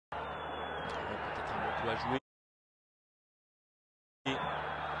tout à jouer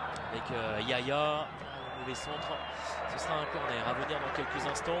avec Yaya, le mauvais centre, ce sera un corner à venir dans quelques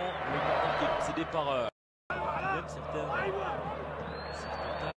instants. Le corner qui est concédé par même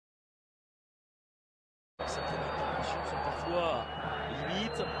certaines interventions sont parfois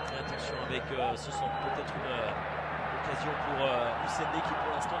limites. Et attention avec ce centre, peut-être une occasion pour Hussein qui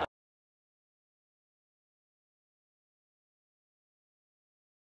pour l'instant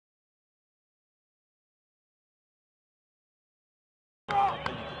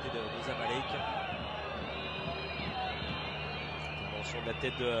de la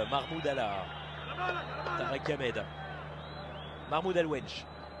tête de Mahmoud Alla, Tarek Ahmed, Mahmoud Al-Wench,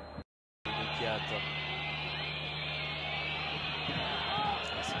 c'est bien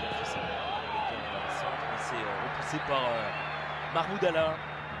fait ça avec un centre, mais c'est repoussé par Mahmoud Alla.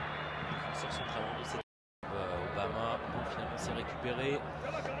 Défenseur central de cette Obama, bon, finalement c'est récupéré.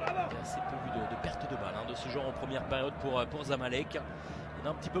 Il y a assez peu vu de perte de balle de ce genre en première période pour Zamalek. Il y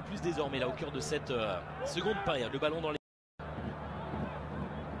en a un petit peu plus désormais là au cœur de cette seconde période. Le ballon dans les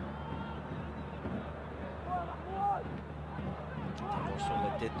de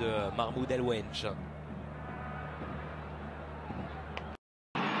la tête de Mahmoud Al-Wench.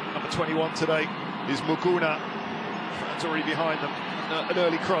 Number 21 today is Muguna. Fans already behind them. An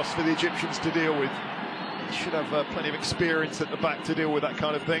early cross for the Egyptians to deal with. They should have plenty of experience at the back to deal with that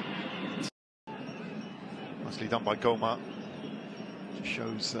kind of thing. Nicely done by Goma. Just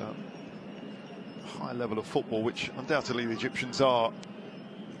shows a high level of football, which undoubtedly the Egyptians are.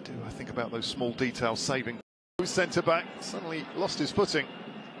 They do, I think, about those small details saving. Centre back suddenly lost his footing.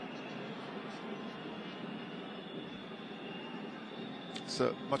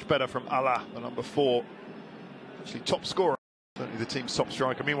 So much better from Alla, the number 4, actually top scorer, certainly the team's top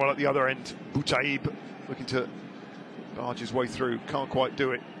striker. Meanwhile, at the other end, Boutaib looking to barge his way through, can't quite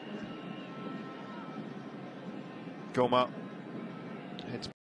do it. Goma heads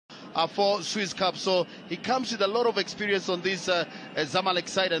for Swiss Cup, so he comes with a lot of experience on this Zamalek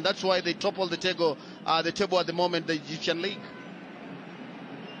side, and that's why they topple the table at the moment, the Egyptian league.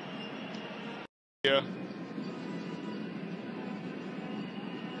 Yeah.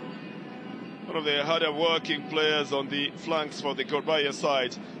 One of the harder working players on the flanks for the Gorbaya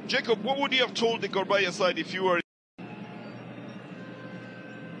side. Jacob, what would you have told the Gorbaya side if you were...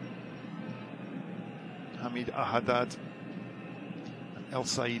 Hamid Ahadad and El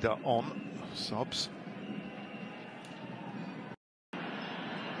Saida on subs.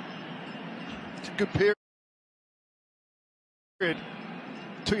 It's a good period.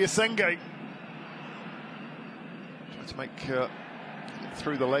 To Yasenge. Trying to make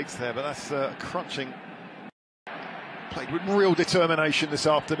through the legs there, but that's crunching. Played with real determination this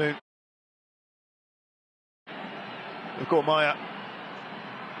afternoon. Look at Maya.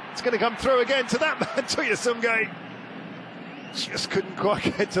 It's going to come through again to that man, Tuyasungay. Just couldn't quite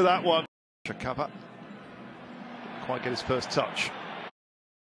get to that one. Chakava didn't quite get his first touch.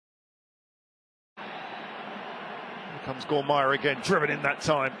 Here comes Gormaya again, driven in that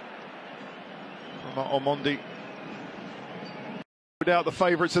time. Omondi. No doubt the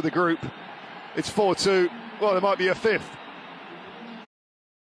favourites of the group. It's 4-2. Well, there might be a fifth.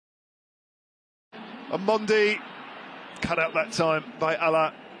 Omondi cut out that time by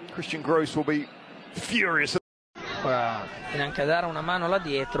Alla. Christian Gross will be furious. Ora viene anche a dare una mano là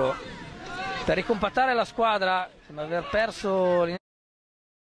dietro per ricompattare la squadra. Sembra aver perso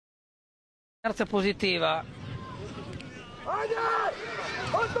l'inerzia positiva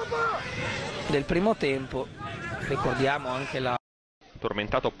del primo tempo. Ricordiamo anche la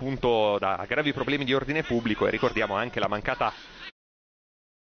tormentato appunto da gravi problemi di ordine pubblico, e ricordiamo anche la mancata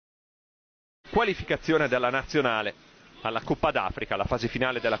qualificazione della nazionale alla Coppa d'Africa, la fase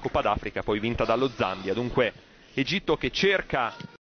finale della Coppa d'Africa poi vinta dallo Zambia. Dunque Egitto che cerca